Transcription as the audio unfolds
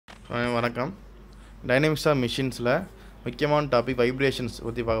வணக்கம். Dynamics of மிஷின்ஸில் முக்கியமான topic vibrations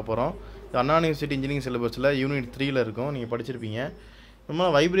பற்றி பார்க்க போகிறோம். இது அண்ணா யூனிவர்சிட்டி இன்ஜினியரிங் சிலபஸில் யூனிட் 3ல் இருக்கும், நீங்கள் படிச்சிருப்பீங்க. நம்ம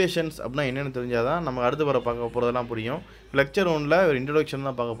வைப்ரேஷன்ஸ் அப்படின்னா என்னென்னு தெரிஞ்சால் தான் நம்ம அடுத்து பார்க்க போகிறதெல்லாம் புரியும். லெக்சர் 1ல் ஒரு இன்ட்ரடக்ஷன்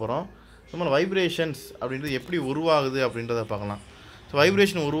தான் பார்க்க போகிறோம். நம்ம வைப்ரேஷன்ஸ் அப்படின்றது எப்படி உருவாகுது அப்படின்றத பார்க்கலாம். ஸோ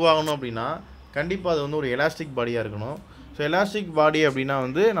வைப்ரேஷன் உருவாகணும் அப்படின்னா கண்டிப்பாக அது ஒரு எலாஸ்டிக் பாடியாக இருக்கணும். ஸோ எலாஸ்டிக் பாடி அப்படின்னா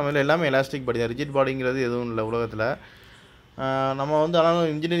நம்ம எல்லாமே எலாஸ்டிக் பாடி தான். ரிஜிட் பாடிங்கிறது எதுவும் இல்லை உலகத்தில். நம்ம ஆனால்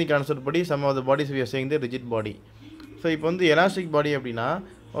இன்ஜினியரிங் கான்செப்ட் படி some of the bodies we are saying the rigid body. So இப்போ எலாஸ்டிக் பாடி அப்படின்னா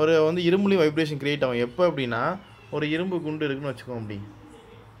ஒரு இரும்புலையும் வைப்ரேஷன் க்ரியேட் ஆகும். எப்போ அப்படின்னா ஒரு இரும்பு குண்டு இருக்குன்னு வச்சுக்கோம். அப்படி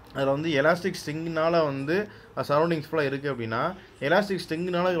அதில் எலாஸ்டிக் ஸ்ட்ரிங்னால் சரௌண்டிங்ஸ் ஃபுல்லாக இருக்குது அப்படின்னா எலாஸ்டிக்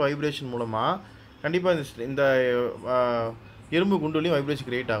ஸ்ட்ரிங்னால் வைப்ரேஷன் மூலமாக கண்டிப்பாக இந்த இரும்பு குண்டுலேயும் வைப்ரேஷன்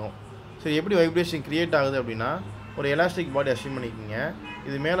க்ரியேட் ஆகும். சரி, எப்படி வைப்ரேஷன் க்ரியேட் ஆகுது அப்படின்னா ஒரு எலாஸ்டிக் பாடி அசியூம் பண்ணிக்கிங்க.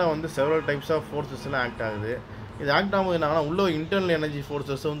 இது மேலே செவரல் டைப்ஸ் ஆஃப் ஃபோர்ஸஸ் எல்லாம் ஆக்ட் ஆகுது. இது ஆக்ட் ஆகும்போது என்னாங்கன்னா உள்ள இன்டர்னல் எனர்ஜி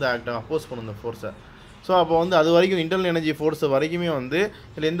ஃபோர்ஸஸ் ஆக்ட் ஆகும், அப்போஸ் பண்ணும் இந்த ஃபோர்ஸை. ஸோ அப்போ அது வரைக்கும் இன்டர்னல் எனர்ஜி ஃபோர்ஸ் வரைக்குமே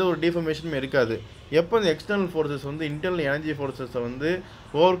இதில் எந்த ஒரு டிஃபர்மேஷனும் இருக்காது. எப்போ இந்த external forces internal energy ஃபோர்ஸஸை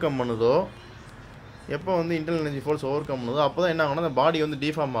over come பண்ணுதோ, எப்போ internal energy force over come பண்ணுதோ அப்போ தான் என்ன ஆகும்னா அந்த பாடி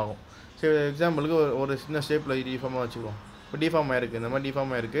டிஃபார்ம் ஆகும். சரி, எக்ஸாம்பிளுக்கு ஒரு சின்ன ஷேப்பில் டிஃபார்மாக வச்சுக்குவோம். இப்போ டிஃபார்ம் ஆகிருக்கு, இந்த மாதிரி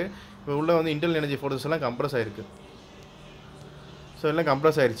டிஃபார்ம் ஆகிருக்கு. இப்போ உள்ள இன்டர்னல் எனர்ஜி ஃபோர்ஸஸ் எல்லாம் கம்ப்ரஸ் ஆகிருக்கு. ஸோ எல்லாம்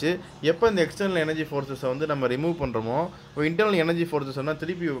கம்ப்ரஸ் ஆகிடுச்சு. எப்போ இந்த எக்ஸ்டர்னல் எனர்ஜி ஃபோர்ஸஸை நம்ம ரிமூவ் பண்ணுறோமோ, இப்போ இன்டர்னல் எனர்ஜி ஃபோர்ஸஸ்னால்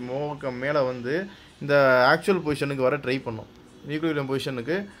திருப்பி மேலே இந்த ஆக்சுவல் பொசிஷனுக்கு வர ட்ரை பண்ணும், ஈக்குலிபிரியம்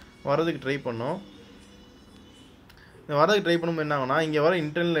பொசிஷனுக்கு வரதுக்கு ட்ரை பண்ணும். இந்த வரதுக்கு ட்ரை பண்ணும்போது என்ன ஆகும்னா இங்கே வர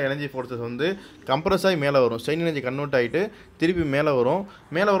இன்டர்னல் எனர்ஜி ஃபோர்ஸஸ் கம்ப்ரஸ் ஆகி மேலே வரும். ஸ்ட்ரெயின் எனர்ஜி கன்வெர்ட் ஆகிட்டு திருப்பி மேலே வரும்.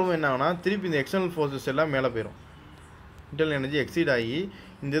 மேலே வரும்போது என்ன ஆகுனா திருப்பி இந்த எக்ஸ்டர்னல் ஃபோர்ஸஸ் எல்லாம் மேலே போயிடும். இன்டர்னல் எனர்ஜி எக்ஸீட் ஆகி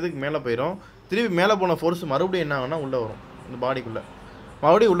இந்த இதுக்கு மேலே போயிடும். திருப்பி மேலே போன ஃபோர்ஸ் மறுபடியும் என்ன ஆகுனா உள்ளே வரும். இந்த பாடிக்குள்ளே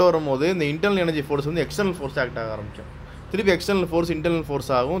மறுபடியும் உள்ளே வரும்போது இந்த internal energy force external force act ஆக ஆரம்பிக்கும். திருப்பி எக்ஸ்டர்னல் ஃபோர்ஸ் இன்டர்னல் ஃபோர்ஸ்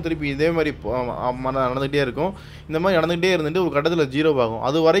ஆகும். திருப்பி இதே மாதிரி நடந்துகிட்டே இருக்கும். இந்த மாதிரி நடந்துகிட்டே இருந்துட்டு ஒரு கட்டத்தில் 0 ஆகும்.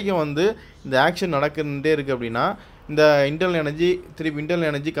 அது வரைக்கும் இந்த ஆக்ஷன் நடந்துகிட்டே இருக்குது அப்படின்னா இந்த இன்டர்னல் எனர்ஜி திருப்பி இன்டர்னல்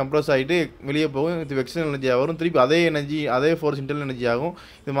எனர்ஜி கம்ப்ரஸ் ஆகிட்டு வெளியே போகும். திருப்பி எக்ஸ்டர்னல் எனர்ஜி வரும். திருப்பி அதே எனர்ஜி அதே ஃபோர்ஸ் இன்டர்னல் எனர்ஜி ஆகும்.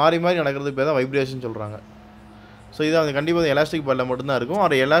 இது மாறி மாறி நடக்கிறதுக்கு பேர் தான் வைப்ரேஷன் சொல்கிறாங்க. ஸோ இது கண்டிப்பாக எலாஸ்டிக் பாடியில் மட்டும்தான் இருக்கும்.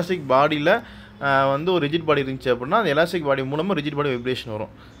 ஒரு எலாஸ்டிக் பாடியில் ஒரு ரிஜிட் பாடி இருந்துச்சு அப்படின்னா அந்த எலாஸ்டிக் பாடி மூலமாக ரிஜிட் பாடி வைப்ரேஷன்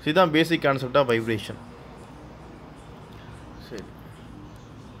வரும். ஸோ இதுதான் பேசிக் கான்செப்ட் ஆஃப் வைப்ரேஷன். சரி,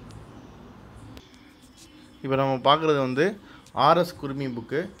 இப்போ நம்ம பார்க்குறது ஆர்எஸ் குருமி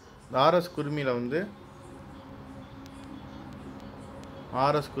புக்கு. இந்த ஆர்எஸ் குருமியில்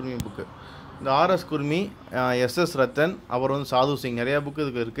ஆர்எஸ் குருமி புக்கு. இந்த ஆர்எஸ் குருமி, எஸ்எஸ் ரத்தன், அப்புறம் சாது சிங், நிறையா புக்கு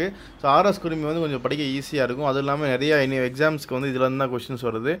இதுக்கு இருக்குது. ஸோ ஆர்எஸ் குருமி கொஞ்சம் படிக்க ஈஸியாக இருக்கும். அதுவும் இல்லாமல் நிறையா எக்ஸாம்ஸ்க்கு இதில் இருந்து தான் கொஸ்டின்ஸ்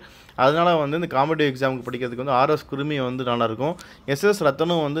வருது. அதனால் இந்த காம்படிட்டிவ் எக்ஸாமுக்கு படிக்கிறதுக்கு ஆர்எஸ் குருமி நல்லாயிருக்கும். எஸ்எஸ்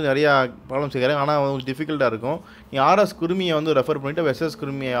ரத்தனும் நிறையா ப்ராப்ளம்ஸ் கேட்குறாங்க, ஆனால் டிஃபிகல்ட்டாக இருக்கும். நீங்கள் ஆர்எஸ் குருமியை ரெஃபர் பண்ணிவிட்டு எஸ்எஸ்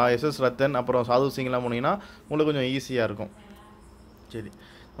குருமி, எஸ்எஸ் ரத்தன் அப்புறம் சாது சிங்லாம் போனீங்கன்னா உங்களுக்கு கொஞ்சம் ஈஸியாக இருக்கும். சரி,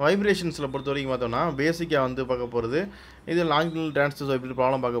 வைப்ரேஷன்ஸில் பொறுத்த வரைக்கும் பார்த்தோம்னா பேசிக்காக பார்க்க போகிறது இது லாங்கில் டிரான்ஸ்டர்ஸ் வைப்ரேட்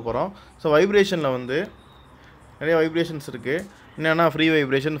ப்ராப்ளம் பார்க்க போகிறோம். ஸோ வைப்ரேஷனில் நிறைய வைப்ரேஷன்ஸ் இருக்குது. என்னென்னா free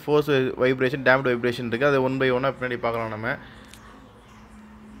vibration, force vibration, டேம்ட் vibration இருக்குது. அதை ஒன் பை ஒன்னாக பின்னாடி பார்க்கலாம். நம்ம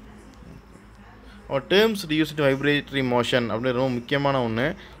டேர்ம்ஸ் யூஸ்டு வைப்ரேட்டரி மோஷன் அப்படின்னு ரொம்ப முக்கியமான ஒன்று.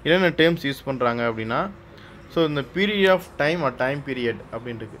 என்னென்ன டேர்ம்ஸ் யூஸ் பண்ணுறாங்க அப்படின்னா ஸோ இந்த period of time R time period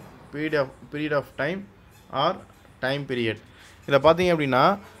அப்படின்னு இருக்குது. Period of time R time period. இதில் பார்த்தீங்க அப்படின்னா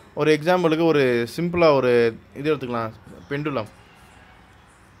ஒரு எக்ஸாம்பிளுக்கு ஒரு சிம்பிளாக ஒரு இது எடுத்துக்கலாம், பெண்டுலம்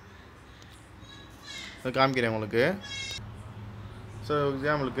காமிக்கிறேன் உங்களுக்கு. ஸோ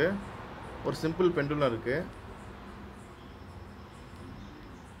எக்ஸாம்பிளுக்கு ஒரு சிம்பிள் பெண்டுலம் இருக்குது.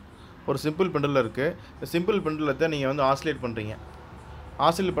 ஒரு சிம்பிள் பெண்டுலம் இருக்குது. இந்த சிம்பிள் பெண்டுலத்தை நீங்கள் ஆசிலேட் பண்ணுறீங்க.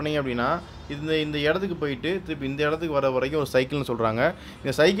 ஆசிலேட் பண்ணிங்க அப்படின்னா இந்த இடத்துக்கு போயிட்டு திருப்பி இந்த இடத்துக்கு வர வரைக்கும் ஒரு சைக்கிள்னு சொல்கிறாங்க.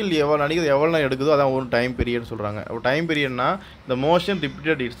 இந்த சைக்கிள் எவ்வளோ நேரம் எடுக்குதோ அதான் ஒரு டைம் பீரியட்னு சொல்கிறாங்க. ஒரு டைம் பீரியட்னா இந்த மோஷன்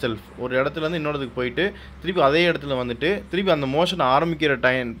ரிப்பீட்டட் இட் செல்ஃப். ஒரு இடத்துலேருந்து இன்னொரு இடத்துக்கு போயிட்டு திருப்பி அதே இடத்துல திருப்பி அந்த மோஷன் ஆரம்பிக்கிற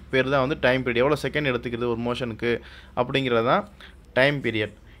டைம் பேர் தான் டைம் பீரியட். எவ்வளோ செகண்ட் எடுத்துக்கிறது ஒரு மோஷனுக்கு அப்படிங்கிறது தான் டைம்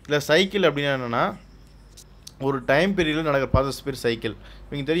பீரியட். இதில் சைக்கிள் அப்படின்னா என்னென்னா ஒரு டைம் பீரியடில் நடக்கிற ப்ராசஸ் பேர் சைக்கிள்.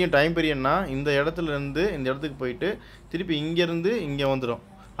 நீங்கள் தெரியும் டைம் பீரியட்னா இந்த இடத்துலேருந்து இந்த இடத்துக்கு போயிட்டு திருப்பி இங்கேருந்து இங்கே வந்துடும்.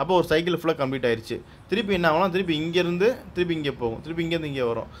 அப்போ ஒரு சைக்கிள் ஃபுல்லாக கம்ப்ளீட் ஆயிடுச்சு. திருப்பி என்ன ஆகலாம், திருப்பி இங்கேருந்து திருப்பி இங்கே போகும், திருப்பி இங்கேருந்து இங்கே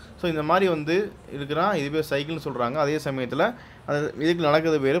வரும். ஸோ இந்த மாதிரி இருக்கிறான், இது பேர் சைக்கிள்னு சொல்கிறாங்க. அதே சமயத்தில் அது இதுக்கு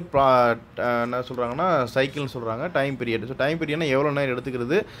நடக்கிறது பேர் என்ன சொல்கிறாங்கன்னா சைக்கிள்னு சொல்கிறாங்க, டைம் பீரியட். ஸோ டைம் பீரியட்னா எவ்வளோ நேரம்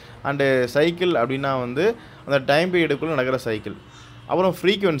எடுத்துக்கிறது. அண்டு சைக்கிள் அப்படின்னா அந்த டைம் பீரியடுக்குள்ளே நடக்கிற சைக்கிள். அப்புறம்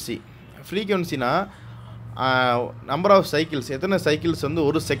ஃப்ரீக்வன்சினா நம்பர் ஆஃப் சைக்கிள்ஸ், எத்தனை சைக்கிள்ஸ்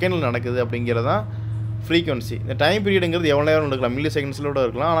ஒரு செகண்டில் நடக்குது அப்படிங்கிறதான் ஃப்ரீக்வன்சி. இந்த டைம் பீரியடுங்கிறது எவ்வளோ நேரம் இருக்கலாம், மில்லி செகண்ட்ஸில் கூட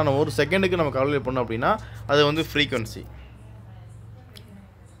இருக்கலாம். ஆனால் ஒரு செகண்டுக்கு நம்ம கால்குலேட் பண்ணோம் அப்படின்னா அது ஃப்ரீக்வன்சி.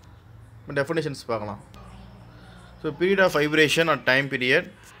 டெஃபினேஷன்ஸ் பார்க்கலாம். So period of vibration R time period,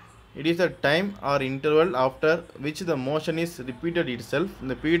 it is a time or interval after which the motion is repeated itself.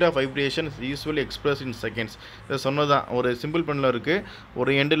 The period of vibration is usually expressed in seconds. இதை சொன்னதான் ஒரு simple பண்ணில் இருக்குது.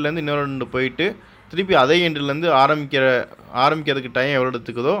 ஒரு எண்டிலேருந்து இன்னொரு end போயிட்டு திருப்பி அதே எண்டிலேருந்து ஆரம்பிக்கிறதுக்கு டைம் எவ்வளோ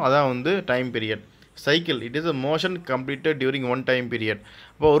எடுத்துக்குதோ அதான் வந்து time period. Cycle, it is a motion completed during one time period.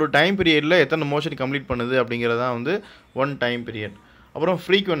 அப்போ ஒரு டைம் பீரியடில் எத்தனை மோஷன் கம்ப்ளீட் பண்ணுது அப்படிங்கிறதான் வந்து ஒன் டைம் பீரியட். அப்புறம்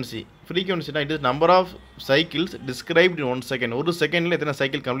ஃப்ரீக்வன்சினா it is number of cycles described in 1 second. ஒரு செகண்டில் எத்தனை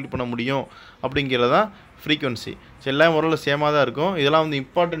சைக்கிள் கம்ப்ளீட் பண்ண முடியும் அப்படிங்கிறது தான் ஃப்ரீக்வன்சி. ஸோ எல்லா முறையில் சேமாக தான் இருக்கும். இதெல்லாம் வந்து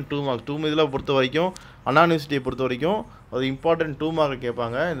இம்பார்ட்டன்ட் 2 மார்க். 2 இதில் பொறுத்த வரைக்கும் அண்ணா யூனிவர்சிட்டியை பொறுத்த வரைக்கும் அது இம்பார்ட்டன்ட் 2 மார்க்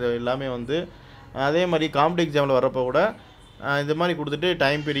கேட்பாங்க. இது எல்லாமே வந்து அதே மாதிரி காம்படி எக்ஸாமில் வரப்போ கூட இந்த மாதிரி கொடுத்துட்டு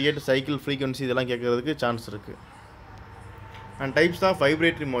டைம் பீரியட், சைக்கிள், ஃப்ரீக்வன்சி இதெல்லாம் கேட்குறதுக்கு சான்ஸ் இருக்குது. And types of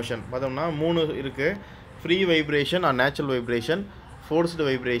vibratory motion பார்த்தோம்னா 3 இருக்குது. Free vibration R natural vibration, forced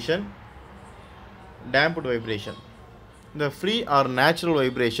vibration, damped vibration. இந்த ஃப்ரீ ஆர் நேச்சுரல்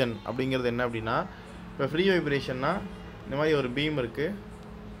வைப்ரேஷன் அப்படிங்கிறது என்ன அப்படின்னா, இப்போ ஃப்ரீ வைப்ரேஷன்னா இந்த மாதிரி ஒரு பீம் இருக்குது.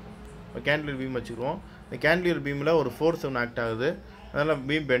 இப்போ கேண்டிலியர் பீம் வச்சுக்குவோம். இந்த கேண்டிலியர் பீமில் ஒரு ஃபோர்ஸ் ஒன்று ஆக்ட் ஆகுது, அதனால்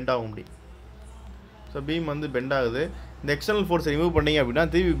பீம் பெண்ட் ஆகும் அப்படி. ஸோ பீம் வந்து பெண்ட் ஆகுது. இந்த எக்ஸ்டர்னல் ஃபோர்ஸை ரிமூவ் பண்ணிங்க அப்படின்னா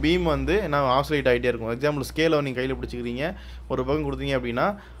திருப்பி பீம் வந்து என்ன ஆசிலேட் ஆகிட்டே இருக்கும். எக்ஸாம்பிள் ஸ்கேலை நீங்கள் கையில் பிடிச்சிக்கிறீங்க, ஒரு பக்கம் கொடுத்தீங்க அப்படின்னா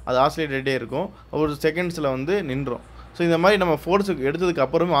அது ஆசிலேட் ஆகிட்டே இருக்கும். ஒரு செகண்ட்ஸில் வந்து நின்றோம். ஸோ இந்த மாதிரி நம்ம ஃபோர்ஸுக்கு எடுத்ததுக்கு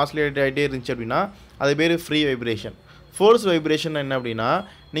அப்புறமே ஆசிலேட் ஆகிட்டே இருந்துச்சு அப்படின்னா அது பேர் ஃப்ரீ வைப்ரேஷன். ஃபோர்ஸ் வைப்ரேஷன் என்ன அப்படின்னா,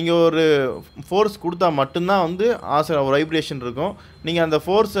 நீங்கள் ஒரு ஃபோர்ஸ் கொடுத்தா மட்டும்தான் வந்து ஒரு வைப்ரேஷன் இருக்கும். நீங்கள் அந்த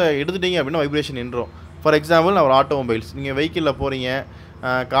ஃபோர்ஸை எடுத்துட்டீங்க அப்படின்னா வைப்ரேஷன் நின்றோம். ஃபார் எக்ஸாம்பிள் ஒரு ஆட்டோமொபைல்ஸ், நீங்கள் வெஹிக்கிளில் போகிறீங்க,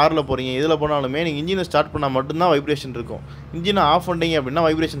 காரில் போகிறீங்க, இதில் போனாலுமே நீங்கள் இன்ஜினை ஸ்டார்ட் பண்ணால் மட்டும்தான் வைப்ரேஷன் இருக்கும். இன்ஜினை ஆஃப் பண்ணிட்டீங்க அப்படின்னா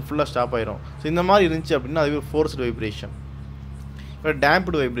வைப்ரேஷன் ஃபுல்லாக ஸ்டாப் ஆயிரும். ஸோ இந்த மாதிரி இருந்துச்சு அப்படின்னா அது ஃபோர்ஸ்டு வைப்ரேஷன். இப்போ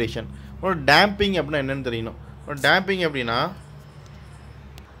டேம்ப்டு வைப்ரேஷன். ஒரு டேம்பிங் அப்படின்னா என்னென்னு தெரியணும். ஒரு டேம்பிங் அப்படின்னா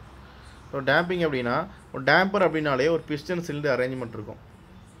ஒரு டேம்பர் அப்படின்னாலே ஒரு பிஸ்டன் சிலிண்டர் அரேஞ்ச்மெண்ட் இருக்கும்.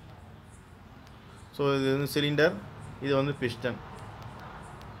 ஸோ இது வந்து சிலிண்டர், இது வந்து பிஸ்டன்.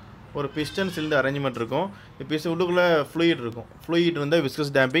 ஒரு பிஸ்டன் சிலிண்டர் அரேஞ்ச்மெண்ட் இருக்கும். இந்த பிஸ்டன் உள்ளுக்குள்ளே ஃப்ளூயிட் இருக்கும். ஃப்ளூயிட் இருந்தால்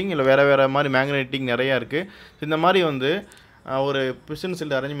விஸ்கஸ் டேம்பிங், இல்லை வேறு மாதிரி மேக்னெட்டிக் நிறையா இருக்குது. இந்த மாதிரி வந்து ஒரு பிஸ்டன்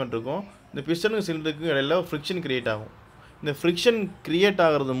சிலிண்டர் அரேஞ்ச்மெண்ட் இருக்கும். இந்த பிஸ்டனுக்கு சிலிண்டருக்கு இடையில ஃப்ரிக்ஷன் க்ரியேட் ஆகும். இந்த ஃப்ரிக்ஷன் க்ரியேட்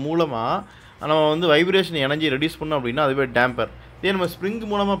ஆகிறது மூலமாக நம்ம வந்து வைப்ரேஷன் எனர்ஜி ரெடியூஸ் பண்ணோம் அப்படின்னா அதுவே டேம்பர். இதே நம்ம ஸ்ப்ரிங்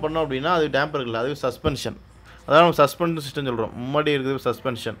மூலமாக பண்ணோம் அப்படின்னா அது டேம்பர் இல்லை, அதுவே சஸ்பென்ஷன். அதாவது நம்ம சஸ்பெண்ட் சிஸ்டம் சொல்கிறோம். முன்னாடி இருக்கிறது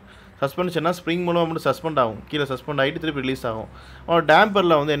சஸ்பென்ஷன். சஸ்பென்ஷன்னா ஸ்ப்ரிங் மூலமாக மட்டும் சஸ்பெண்ட் ஆகும், கீழே சஸ்பெண்ட் ஆகிட்டு திருப்பி ரிலீஸ் ஆகும்.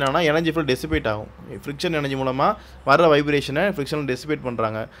 டேம்பரில் வந்து என்னென்னா எனர்ஜி ஃபுல் டெசிபேட் ஆகும். ஃப்ரிக்ஷன் எனர்ஜி மூலமாக வர வைப்ரேஷனை ஃப்ரிக்ஷனில் டெசிபேட்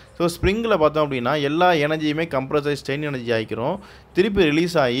பண்ணுறாங்க. ஸோ ஸ்ப்ரிங்கில் பார்த்தோம் அப்படின்னா எல்லா எனர்ஜியுமே கம்ப்ரஸாகி ஸ்ட்ரெயின் எனர்ஜி ஆகிக்கிறோம், திருப்பி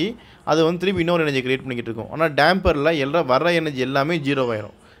ரிலீஸ் ஆகி அது வந்து திருப்பி இன்னொரு எனர்ஜி க்ரியேட் பண்ணிக்கிட்டு இருக்கும். ஆனால் டேம்பரில் வர எனர்ஜி எல்லாமே 0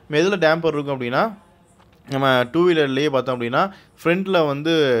 ஆயிரும். எதில் டேம்பர் இருக்கும் அப்படின்னா, நம்ம 2 வீலர்லேயே பார்த்தோம் அப்படின்னா ஃப்ரண்ட்டில்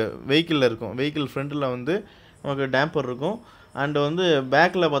வந்து வெஹிக்கிளில் இருக்கும். வெஹிக்கிள் ஃப்ரண்ட்டில் வந்து நமக்கு டேம்பர் இருக்கும். அண்டு வந்து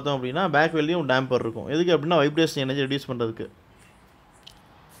பேக்கில் பார்த்தோம் அப்படின்னா பேக் வீல்லையும் டேம்பர் இருக்கும். எதுக்கு அப்படின்னா வைப்ரேஷன் எனர்ஜி ரெடியூஸ் பண்ணுறதுக்கு.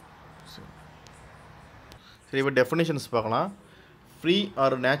 சரி, இப்போ டெஃபினேஷன்ஸ் பார்க்கலாம். Free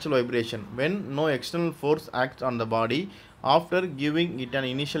R natural vibration when no external force acts on the body after giving it an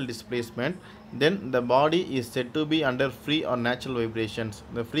initial displacement, then the body is said to be under free or natural vibrations.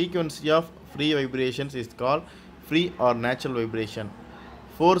 The frequency of free vibrations is called free or natural vibration.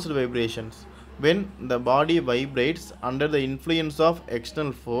 Forced vibrations, when the body vibrates under the influence of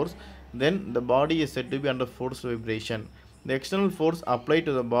external force, then the body is said to be under forced vibration. The external force applied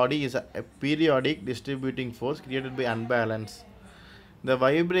to the body is a periodic distributing force created by unbalance. The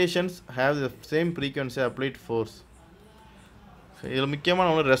vibrations have the same frequency applied force. இதில் முக்கியமான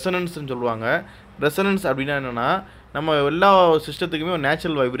ஒன்று ரெசனன்ஸ்னு சொல்லுவாங்க. Resonance அப்படின்னா என்னென்னா, நம்ம எல்லா சிஸ்டத்துக்குமே ஒரு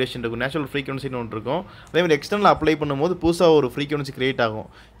natural vibration இருக்கும், நேச்சுரல் ஃப்ரீக்வன்சின்னு ஒன்று இருக்கும். அதேமாதிரி எக்ஸ்டர்னல் அப்ளை பண்ணும்போது புதுசாக ஒரு ஃப்ரீக்வன்சி க்ரியேட் ஆகும்.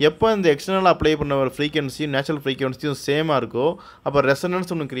 எப்போ இந்த எக்ஸ்டர்னல் அப்ளை பண்ண ஒரு ஃப்ரீக்வன்சியும் நேச்சுரல் ஃப்ரீக்வன்சியும் சேமாக இருக்கோ அப்போ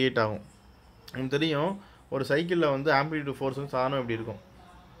ரெசனன்ஸ் ஒன்று க்ரியேட் ஆகும். நமக்கு தெரியும், ஒரு சைக்கிளில் வந்து ஆம்பிளிட்யூட் ஃபோர்ஸ் வந்து சாதாரணம் எப்படி இருக்கும்,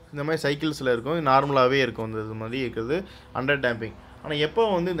 இந்த மாதிரி சைக்கிள்ஸில் இருக்கும், நார்மலாகவே இருக்கும். இந்த மாதிரி இருக்கிறது அண்டர் டேம்பிங். ஆனால் எப்போ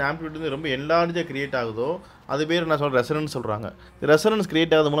வந்து இந்த ஆம்பிளிட்யூட் வந்து ரொம்ப என்லார்ஜாக க்ரியேட் ஆகுதோ அது பேர் என்ன சொல்கிற ரெசனன்ஸ் சொல்கிறாங்க. இந்த ரெசனன்ஸ்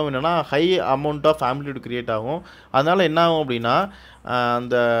க்ரியேட் ஆகிறது மூலம் என்னென்னா high amount of amplitude create ஆகும். அதனால் என்ன ஆகும் அப்படின்னா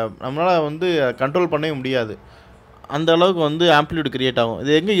அந்த நம்மளால் வந்து கண்ட்ரோல் பண்ணவே முடியாது, அந்த அளவுக்கு வந்து ஆம்பிளிட்யூட் க்ரியேட் ஆகும்.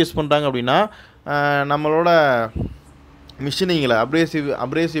 இது எங்கே யூஸ் பண்ணுறாங்க அப்படின்னா நம்மளோட மிஷினிங்கில் அப்ரேசிவ்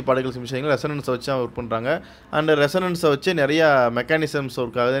பார்ட்டிகல்ஸ் மிஷினிங்கில் ரெசனன்ஸை வச்சு ஒர்க் பண்ணுறாங்க. அண்ட் ரெசனன்ஸை வச்சு நிறையா மெக்கானிசம்ஸ்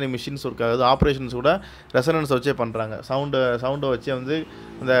ஒர்க் ஆகுது, மிஷின்ஸ் ஒர்க் ஆகுது, ஆப்ரேஷன்ஸ் கூட ரெசனன்ஸை வச்சே பண்ணுறாங்க. சவுண்டை வச்சு வந்து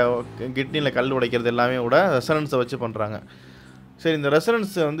இந்த கிட்னியில் கல் உடைக்கிறது எல்லாமே கூட ரெசனன்ஸை வச்சு பண்ணுறாங்க. சரி, இந்த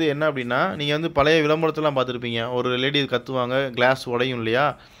ரெசனன்ஸ் வந்து என்ன அப்படின்னா, நீங்கள் வந்து பழைய விளம்பரத்தெல்லாம் பார்த்துருப்பீங்க. ஒரு லேடி கத்துவாங்க, கிளாஸ் உடையும் இல்லையா?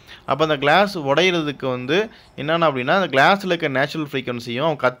 அப்போ அந்த கிளாஸ் உடையிறதுக்கு வந்து என்னென்ன அப்படின்னா, அந்த கிளாஸில் இருக்க நேச்சுரல் ஃப்ரீக்வன்சியும்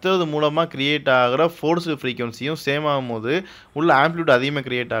அவங்க கத்துறது மூலமாக கிரியேட் ஆகிற ஃபோர்ஸு ஃப்ரீக்வன்சியும் சேம் ஆகும்போது உள்ள ஆம்ப்ளிடியூட் அதிகமாக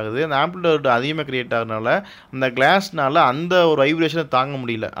கிரியேட் ஆகுது. அந்த ஆம்ப்ளிடியூட் அதிகமாக கிரியேட் ஆகிறதுனால அந்த கிளாஸ்னால அந்த ஒரு வைப்ரேஷனை தாங்க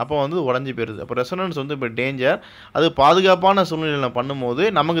முடியல. அப்போ வந்து உடஞ்சி போயிடுது. அப்போ ரெசனன்ஸ் வந்து இப்போ டேஞ்சர். அது பாதுகாப்பான சூழ்நிலையில் பண்ணும்போது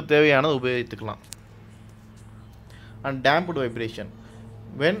நமக்கு தேவையானது உபயோகித்துக்கலாம். And damped vibration.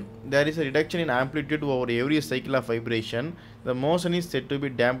 When there is a reduction in amplitude over every cycle of vibration, the motion is said to be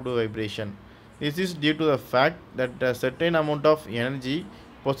damped vibration. This is due to the fact that a certain amount of energy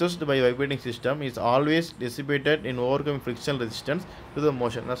possessed by vibrating system is always dissipated in overcoming frictional resistance to the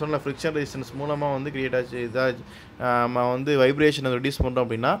motion. நான் சொன்ன friction resistance மூலமாக வந்து create ஆச்சு நம்ம வந்து வைப்ரேஷனை reduce பண்ணுறோம்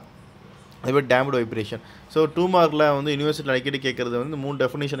அப்படின்னா அது பேர் டேம்டு வைப்ரேஷன். ஸோ 2 மார்க்கில் வந்து யூனிவர்சிட்டியில் அடிக்கடி கேட்குறது வந்து 3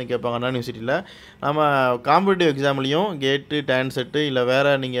 டெஃபினேஷனை கேட்பாங்க அண்ணா யூனிவர்சிட்டியில். நம்ம காம்படிட்டிவ் எக்ஸாம்லேயும் கேட்டு டேன் செட்டு இல்லை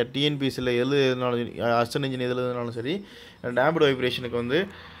வேறு நீங்கள் டிஎன்பிசியில் எழுதுனாலும் அசிஸ்டன்ட் இன்ஜினியர் எழுதுனாலும் சரி, டேம்டு வைப்ரேஷனுக்கு வந்து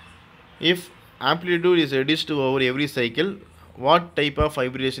if amplitude is reduced over every cycle what type of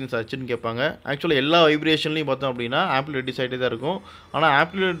vibrations ஆச்சுன்னு கேட்பாங்க. ஆக்சுவலாக எல்லா வைப்ரேஷன்லையும் பார்த்தோம் அப்படின்னா ஆம்ப்ளிடியூட் ரெடியூஸ் ஆகிட்டே தான் இருக்கும். ஆனால்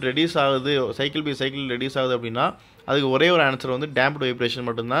ஆம்ப்ளிடியூட் ரெடியூஸ் ஆகுது, சைக்கிள் பை சைக்கிள் ரெடியூஸ் ஆகுது அப்படின்னா அதுக்கு ஒரே ஒரு ஆன்சர் வந்து டேம்ப்டு வைப்ரேஷன்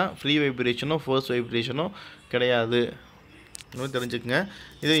மட்டும்தான். ஃப்ரீ வைப்ரேஷனோ ஃபோர்ஸ் வைப்ரேஷனோ கிடையாது. இன்னும் தெரிஞ்சுக்கங்க.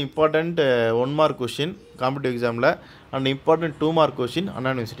 இது இம்பார்ட்டண்ட் 1 மார்க் கொஷின் காம்படிட்டிவ் எக்ஸாமில் அண்ட் இம்பார்ட்டண்ட் 2 மார்க் கொஷின்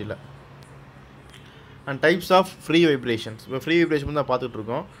அண்ணா யூனிவர்சிட்டியில். And types of free vibrations. இப்போ ஃப்ரீ வைப்ரேஷன் தான்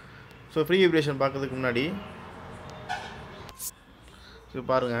பார்த்துட்ருக்கோம். ஸோ ஃப்ரீ வைப்ரேஷன் பார்க்கறதுக்கு முன்னாடி ஸோ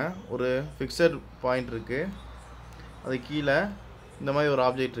பாருங்கள், ஒரு ஃபிக்ஸட் பாயிண்ட் இருக்குது, அது கீழே இந்த மாதிரி ஒரு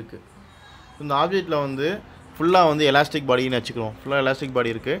ஆப்ஜெக்ட் இருக்குது. இந்த ஆப்ஜெக்டில் வந்து ஃபுல்லாக வந்து எலாஸ்டிக் பாடின்னு வச்சுக்கிறோம். ஃபுல்லாக எலாஸ்டிக் பாடி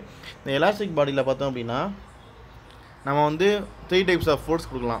இருக்குது. இந்த எலாஸ்டிக் பாடியில் பார்த்தோம் அப்படின்னா நம்ம வந்து 3 டைப்ஸ் ஆஃப் ஃபோர்ஸ்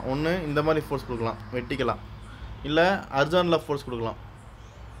கொடுக்கலாம். ஒன்று இந்த மாதிரி ஃபோர்ஸ் கொடுக்கலாம், வெர்டிகலாக, இல்லை ஹரிசாண்டலாக ஃபோர்ஸ் கொடுக்கலாம்.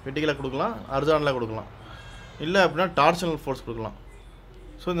 வெர்டிகலாக கொடுக்கலாம், ஹரிசாண்டலாக கொடுக்கலாம், இல்லை அப்படின்னா டார்ஷனல் ஃபோர்ஸ் கொடுக்கலாம்.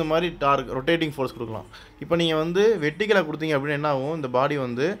 ஸோ இந்த மாதிரி ரொட்டேட்டிங் ஃபோர்ஸ் கொடுக்கலாம். இப்போ நீங்கள் வந்து வெர்டிகலாக கொடுத்தீங்க அப்படின்னா என்ன ஆகும், இந்த பாடி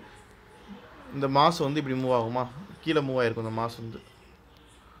வந்து இந்த மாஸ் வந்து இப்படி மூவ் ஆகுமா, கீழே மூவ் ஆகிருக்கும். இந்த மாஸ் வந்து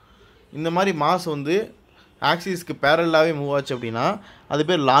இந்த மாதிரி மாஸ் வந்து ஆக்சிஸ்க்கு பேரலாகவே மூவ் ஆச்சு அப்படின்னா அது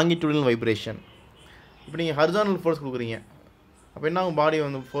பேர் லாங்கிடியூடல் வைப்ரேஷன். இப்போ நீங்கள் ஹரிசாண்டல் ஃபோர்ஸ் கொடுக்குறீங்க, அப்போ என்ன ஆகும், பாடி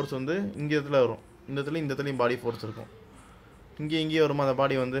வந்து ஃபோர்ஸ் வந்து இங்கே இடத்துல வரும், இந்த இடத்துலையும் பாடி ஃபோர்ஸ் இருக்கும், இங்கேயும் வருமா, அந்த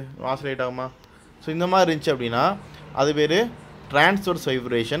பாடி வந்து ஆசிலேட் ஆகுமா. ஸோ இந்த மாதிரி இருந்துச்சு அப்படின்னா அது பேர் transverse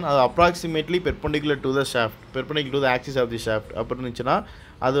vibration. அது approximately perpendicular to the shaft, perpendicular to the axis of the shaft அப்படி இருந்துச்சுன்னா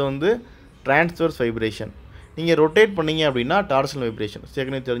அது வந்து transverse vibration. நீங்கள் ரொட்டேட் பண்ணீங்க அப்படின்னா டார்ஷனல் வைப்ரேஷன்.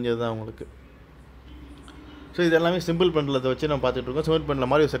 ஏற்கனவே தெரிஞ்சது தான் உங்களுக்கு. ஸோ இது எல்லாமே சிம்பிள் பெண்டலத்தை வச்சு நம்ம பார்த்துட்ருக்கோம். சிம்பிள் பெண்டல்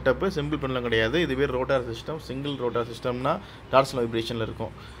மாதிரி ஒரு செட்டப்பு. சிம்பிள் பெண்டலம் கிடையாது, இது பேர் rotor system. Single rotor சிஸ்டம்னா torsional வைப்ரேஷனில்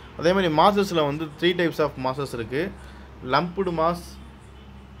இருக்கும். அதே மாதிரி மாசஸில் வந்து 3 டைப்ஸ் ஆஃப் மாசஸ் இருக்குது. லம்ப்டு மாஸ்,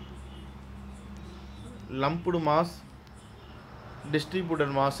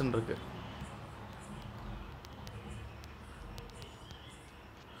 டிஸ்ட்ரிபியூட்டட் மாஸ்ன்னு இருக்குது.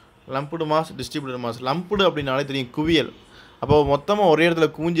 லம்ப்டு மாஸ், டிஸ்ட்ரிபியூட்டட் மாஸ். லம்ப்டு அப்படின்னாலே தெரியும், குவியல். அப்போ மொத்தமாக ஒரே இடத்துல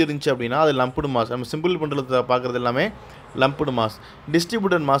குவிஞ்சு இருந்துச்சு அப்படின்னா அது லம்ப்டு மாஸ். நம்ம சிம்பிள் பண்டலத்தை பார்க்குறது எல்லாமே லம்ப்டு மாஸ்.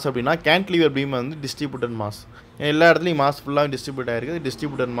 டிஸ்ட்ரிபியூட்டட் மாஸ் அப்படின்னா கேன்டிலீவர் பீம் வந்து டிஸ்ட்ரிபியூட்டட் மாஸ். எல்லா இடத்துலையும் மாஸ் ஃபுல்லாக டிஸ்ட்ரிபியூட் ஆகிருக்கு,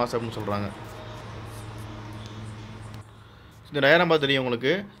 டிஸ்ட்ரிபியூட்டட் மாஸ் அப்படின்னு சொல்கிறாங்க. இந்த டயக்ராம் பார்த்து தெரியும்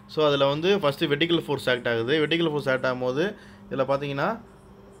உங்களுக்கு. ஸோ அதில் வந்து ஃபஸ்ட்டு வெர்டிகல் ஃபோர்ஸ் ஆக்ட் ஆகுது. வெர்டிகல் ஃபோர்ஸ் ஆக்ட் ஆகும்போது இதில் பார்த்தீங்கன்னா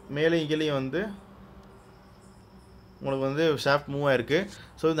மேலேயும் கீழேயும் வந்து உங்களுக்கு வந்து ஷாஃப்ட் மூவ் ஆகிருக்கு.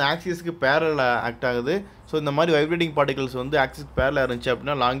 ஸோ இந்த ஆக்சிஸ்க்கு பேரல் ஆக்ட் ஆகுது. ஸோ இந்த மாதிரி வைப்ரேட்டிங் பார்ட்டிகல்ஸ் வந்து ஆக்சிஸ்க்கு பேரலாக இருந்துச்சு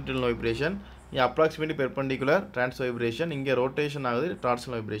அப்படின்னா லாங்கிடியூடல் வைப்ரேஷன். இங்கே அப்ராக்சிமேட்லி பெர்பெண்டிகுலர் ட்ரான்ஸ் வைப்ரேஷன். இங்கே ரொட்டேஷன் ஆகுது,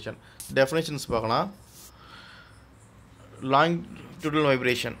 டார்ஷனல் வைப்ரேஷன். டெஃபினேஷன்ஸ் பார்க்கலாம். longitudinal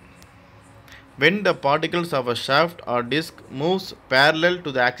vibration. When the particles of a shaft or disc moves parallel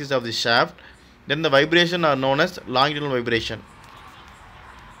to the axis of the shaft, then the vibration are known as longitudinal vibration.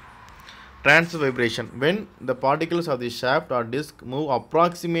 Transverse vibration. When the particles of the shaft or disc move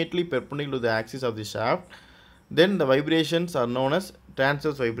approximately perpendicular to the axis of the shaft, then the vibrations are known as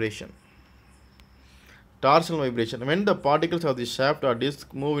transverse vibration. Torsional vibration. When the particles of the shaft or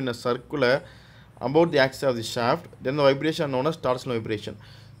disc move in a circular about the axis of the shaft, then the vibration known as torsional vibration.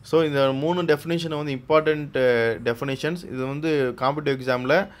 So இந்த 3 definition வந்து important definitions. இது வந்து competitive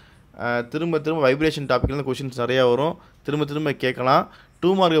எக்ஸாமில் திரும்ப vibration டாப்பிக்லேருந்து questions நிறையா வரும், திரும்ப கேட்கலாம்.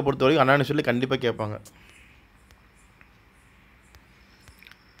 2 மார்க்கை பொறுத்த வரைக்கும் அண்ணான்னு சொல்லி கண்டிப்பாக கேட்பாங்க.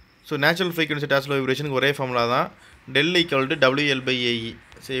 ஸோ நேச்சுரல் ஃப்ரீக்வன்சி டார்ஷனல் வைப்ரேஷனுக்கு ஒரே ஃபார்முலா தான், del = WL/AE.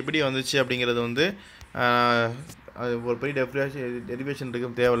 ஸோ எப்படி வந்துச்சு அப்படிங்கிறது வந்து அது ஒரு பெரிய டெரிவேஷன்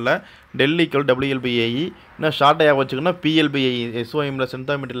இருக்கும் தேவையில்லை. Del equal WL/AE. இன்னும் ஷார்ட்டாக வச்சுக்கோன்னா PL/AE. SOMல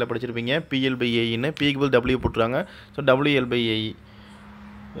சென்டோமீட்டரில் படிச்சிருப்பீங்க. PL/AEன்னு P W போட்டுருக்காங்க. So WL/AE.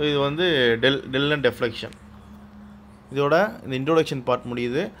 இது வந்து டெல் அண்ட் டெஃப்ளெக்ஷன். இதோட இந்த இன்ட்ரோடக்ஷன் பார்ட்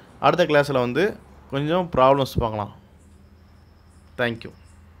முடியுது. அடுத்த கிளாஸில் வந்து கொஞ்சம் ப்ராப்ளம்ஸ் பார்க்கலாம். தேங்க்யூ.